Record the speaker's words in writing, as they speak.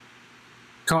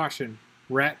Caution,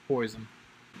 rat poison.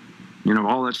 You know,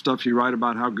 all that stuff you write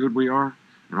about how good we are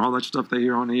and all that stuff they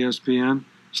hear on ESPN,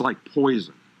 it's like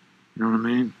poison. You know what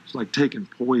I mean? It's like taking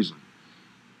poison,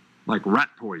 like rat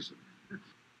poison.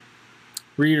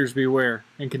 Readers beware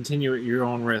and continue at your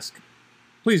own risk.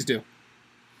 Please do.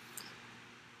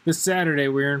 This Saturday,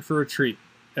 we're in for a treat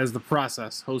as The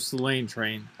Process hosts the Lane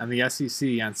Train on the SEC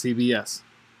on CBS.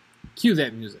 Cue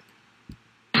that music.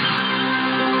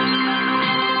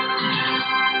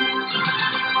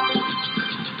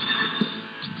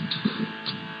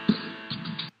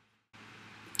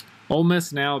 Ole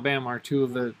Miss and Alabama are two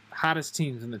of the hottest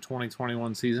teams in the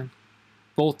 2021 season.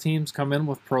 Both teams come in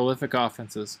with prolific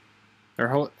offenses.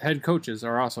 Their head coaches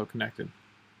are also connected.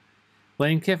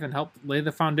 Lane Kiffin helped lay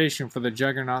the foundation for the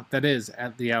juggernaut that is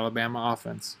at the Alabama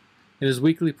offense. In his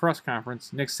weekly press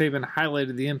conference, Nick Saban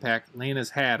highlighted the impact Lane has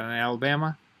had on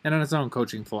Alabama and on his own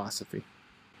coaching philosophy.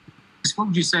 What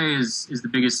would you say is the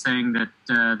biggest thing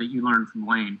that you learned from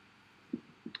Lane?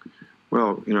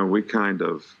 Well, you know, we kind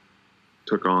of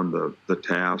took on the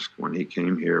task when he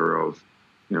came here of,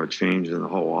 you know, changing the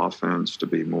whole offense to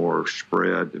be more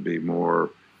spread, to be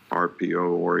more RPO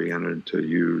oriented, to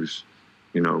use,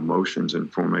 you know, motions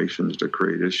and formations to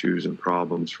create issues and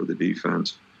problems for the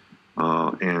defense.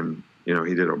 And, you know,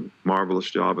 he did a marvelous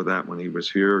job of that when he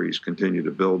was here. He's continued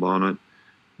to build on it.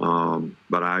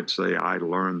 But I'd say I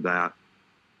learned that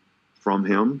from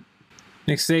him.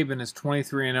 Nick Saban is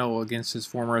 23-0 against his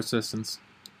former assistants.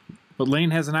 But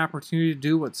Lane has an opportunity to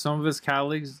do what some of his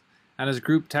colleagues on his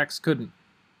group text couldn't.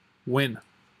 Win.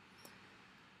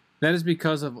 That is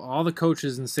because of all the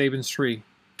coaches in Saban's tree.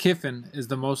 Kiffin is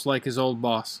the most like his old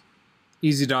boss.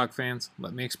 Easy dog fans,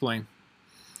 let me explain.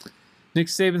 Nick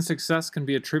Saban's success can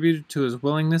be attributed to his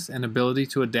willingness and ability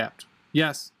to adapt.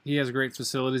 Yes, he has great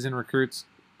facilities and recruits,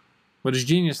 but his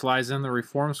genius lies in the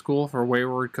reform school for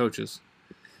wayward coaches.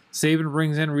 Saban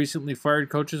brings in recently fired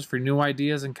coaches for new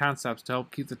ideas and concepts to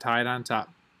help keep the Tide on top.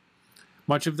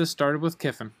 Much of this started with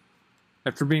Kiffin.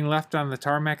 After being left on the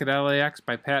tarmac at LAX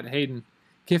by Pat Hayden,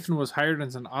 Kiffin was hired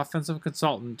as an offensive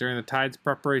consultant during the Tide's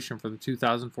preparation for the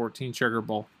 2014 Sugar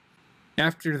Bowl.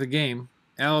 After the game,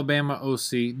 Alabama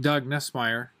OC Doug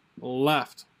Nussmeier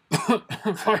left,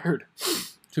 fired,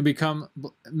 to become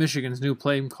Michigan's new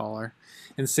play caller,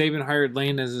 and Saban hired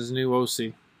Lane as his new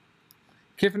OC.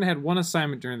 Kiffin had one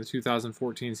assignment during the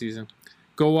 2014 season: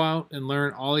 go out and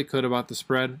learn all he could about the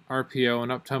spread, RPO,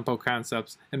 and up-tempo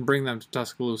concepts and bring them to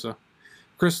Tuscaloosa.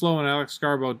 Chris Lowe and Alex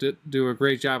Scarbo do a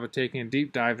great job of taking a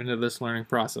deep dive into this learning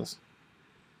process.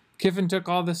 Kiffin took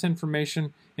all this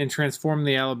information and transformed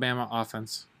the Alabama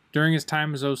offense. During his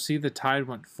time as OC, the Tide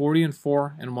went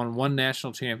 40-4 and won one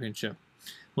national championship.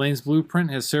 Lane's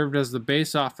blueprint has served as the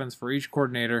base offense for each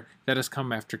coordinator that has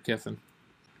come after Kiffin.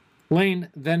 Lane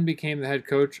then became the head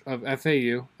coach of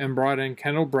FAU and brought in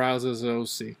Kendall Browse as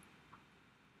OC.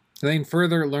 Lane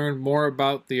further learned more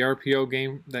about the RPO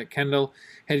game that Kendall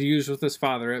had used with his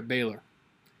father at Baylor.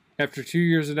 After 2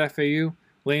 years at FAU,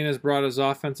 Lane has brought his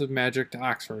offensive magic to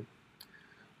Oxford.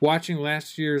 Watching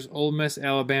last year's Ole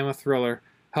Miss-Alabama thriller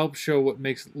helped show what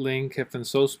makes Lane Kiffin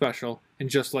so special and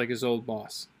just like his old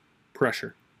boss: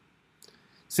 pressure.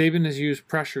 Saban has used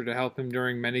pressure to help him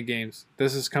during many games.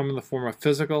 This has come in the form of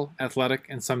physical, athletic,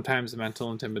 and sometimes mental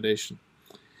intimidation.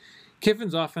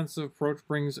 Kiffin's offensive approach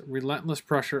brings relentless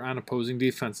pressure on opposing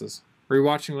defenses.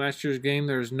 Rewatching last year's game,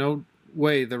 there is no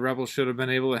way the Rebels should have been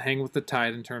able to hang with the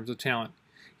Tide in terms of talent.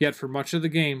 Yet for much of the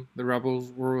game, the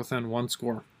Rebels were within one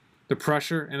score. The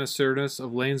pressure and assertiveness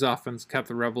of Lane's offense kept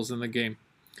the Rebels in the game.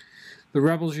 The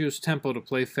Rebels use tempo to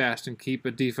play fast and keep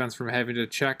a defense from having to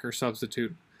check or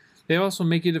substitute. They also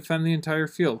make you defend the entire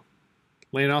field.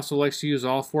 Lane also likes to use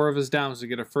all 4 of his downs to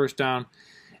get a first down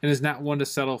and is not one to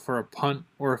settle for a punt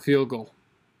or a field goal.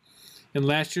 In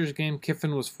last year's game,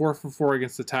 Kiffin was 4 for 4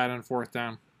 against the Tide on 4th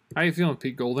down. How you feeling,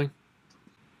 Pete Golding?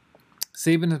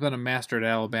 Saban has been a master at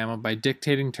Alabama by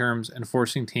dictating terms and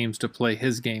forcing teams to play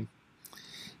his game.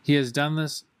 He has done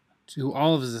this to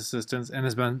all of his assistants and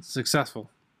has been successful.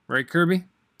 Right, Kirby?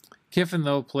 Kiffin,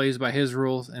 though, plays by his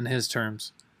rules and his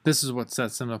terms. This is what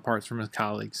sets him apart from his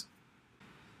colleagues.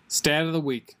 Stat of the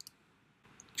week: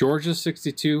 Georgia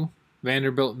 62,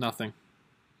 Vanderbilt nothing.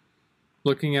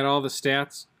 Looking at all the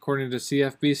stats, according to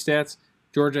CFB stats,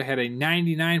 Georgia had a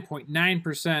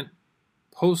 99.9%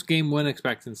 post-game win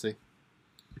expectancy.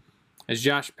 As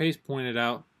Josh Pace pointed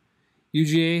out,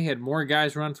 UGA had more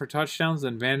guys run for touchdowns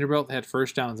than Vanderbilt had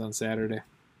first downs on Saturday.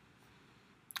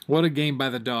 What a game by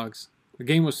the Dogs. The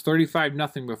game was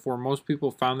 35-0 before most people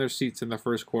found their seats in the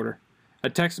first quarter. I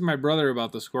texted my brother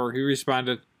about the score. He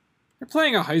responded, "They're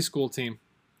playing a high school team."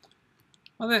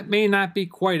 Well, that may not be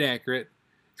quite accurate.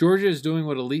 Georgia is doing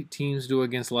what elite teams do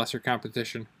against lesser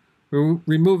competition,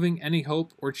 removing any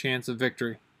hope or chance of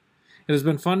victory. It has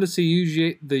been fun to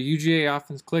see the UGA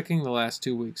offense clicking the last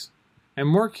 2 weeks. I'm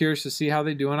more curious to see how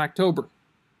they do in October.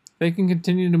 They can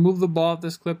continue to move the ball at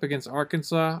this clip against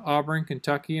Arkansas, Auburn,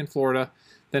 Kentucky, and Florida,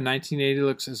 then 1980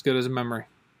 looks as good as a memory.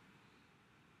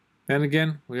 Then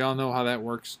again, we all know how that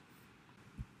works.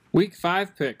 Week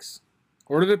 5 picks.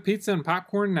 Order the pizza and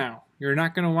popcorn now. You're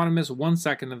not going to want to miss 1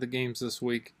 second of the games this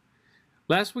week.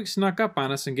 Last week snuck up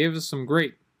on us and gave us some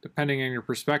great, depending on your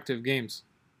perspective, games.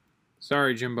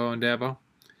 Sorry, Jimbo and Dabo.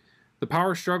 The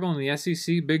power struggle in the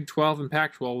SEC, Big 12, and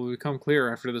Pac-12 will become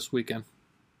clear after this weekend.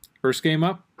 First game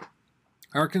up,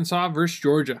 Arkansas versus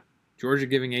Georgia. Georgia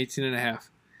giving 18.5.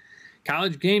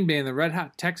 College game day and the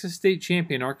red-hot Texas State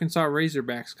champion Arkansas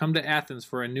Razorbacks come to Athens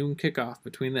for a noon kickoff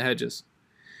between the hedges.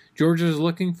 Georgia is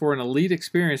looking for an elite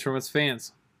experience from its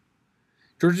fans.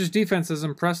 Georgia's defense has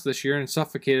impressed this year and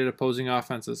suffocated opposing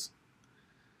offenses.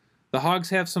 The Hogs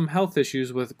have some health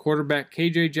issues with quarterback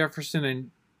KJ Jefferson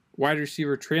and wide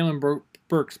receiver Traylon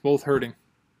Burks both hurting.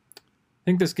 I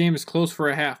think this game is close for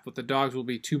a half, but the Dogs will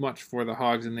be too much for the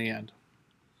Hogs in the end.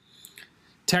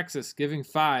 Texas giving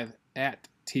 5 at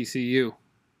TCU.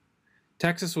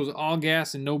 Texas was all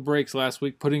gas and no brakes last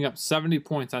week, putting up 70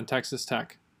 points on Texas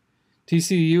Tech.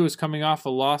 TCU is coming off a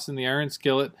loss in the Iron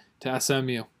Skillet to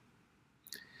SMU.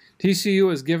 TCU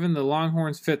has given the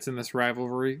Longhorns fits in this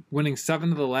rivalry, winning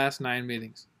 7 of the last 9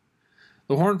 meetings.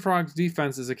 The Horned Frogs'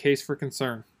 defense is a case for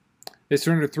concern. They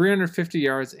surrendered 350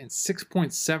 yards and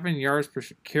 6.7 yards per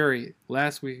carry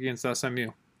last week against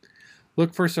SMU.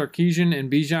 Look for Sarkisian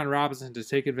and Bijan Robinson to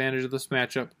take advantage of this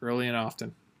matchup early and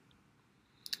often.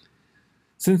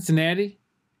 Cincinnati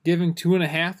giving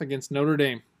 2.5 against Notre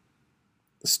Dame.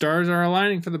 The stars are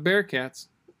aligning for the Bearcats.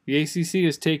 The ACC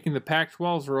is taking the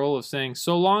Pac-12's role of saying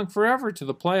so long forever to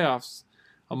the playoffs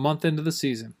a month into the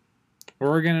season.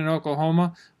 Oregon and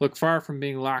Oklahoma look far from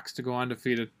being locks to go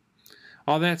undefeated.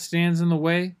 All that stands in the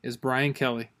way is Brian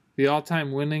Kelly, the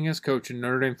all-time winningest coach in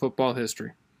Notre Dame football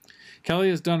history. Kelly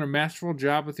has done a masterful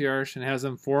job with the Irish and has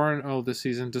them 4-0 this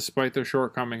season despite their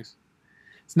shortcomings.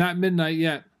 It's not midnight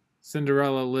yet.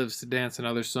 Cinderella lives to dance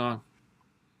another song.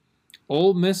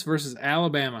 Ole Miss versus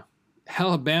Alabama.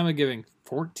 Alabama giving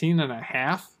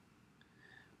 14.5.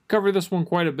 Covered this one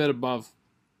quite a bit above.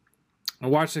 I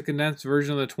watched the condensed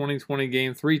version of the 2020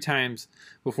 game 3 times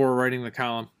before writing the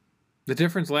column. The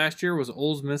difference last year was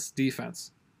Ole Miss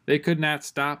defense. They could not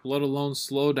stop, let alone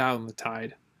slow down the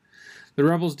Tide. The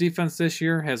Rebels' defense this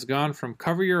year has gone from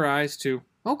cover your eyes to,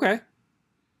 okay.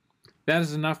 That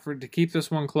is enough to keep this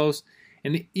one close,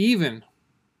 and even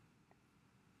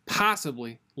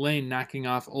possibly Lane knocking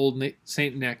off old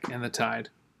St. Nick and the Tide.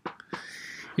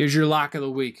 Here's your lock of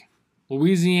the week.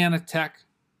 Louisiana Tech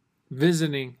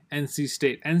visiting NC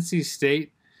State. NC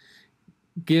State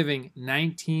giving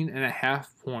 19.5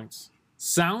 points.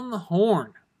 Sound the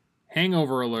horn.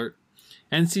 Hangover alert.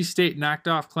 NC State knocked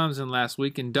off Clemson last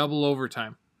week in double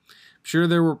overtime. I'm sure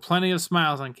there were plenty of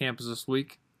smiles on campus this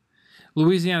week.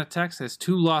 Louisiana Tech has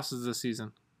 2 losses this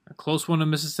season. A close one to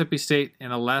Mississippi State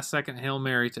and a last-second Hail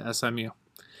Mary to SMU.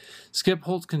 Skip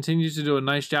Holtz continues to do a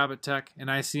nice job at Tech,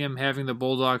 and I see him having the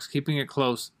Bulldogs keeping it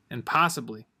close and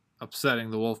possibly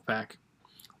upsetting the Wolfpack.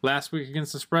 Last week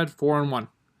against the spread, 4-1.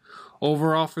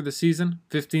 Overall for the season,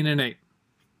 15-8.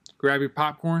 Grab your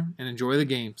popcorn and enjoy the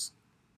games.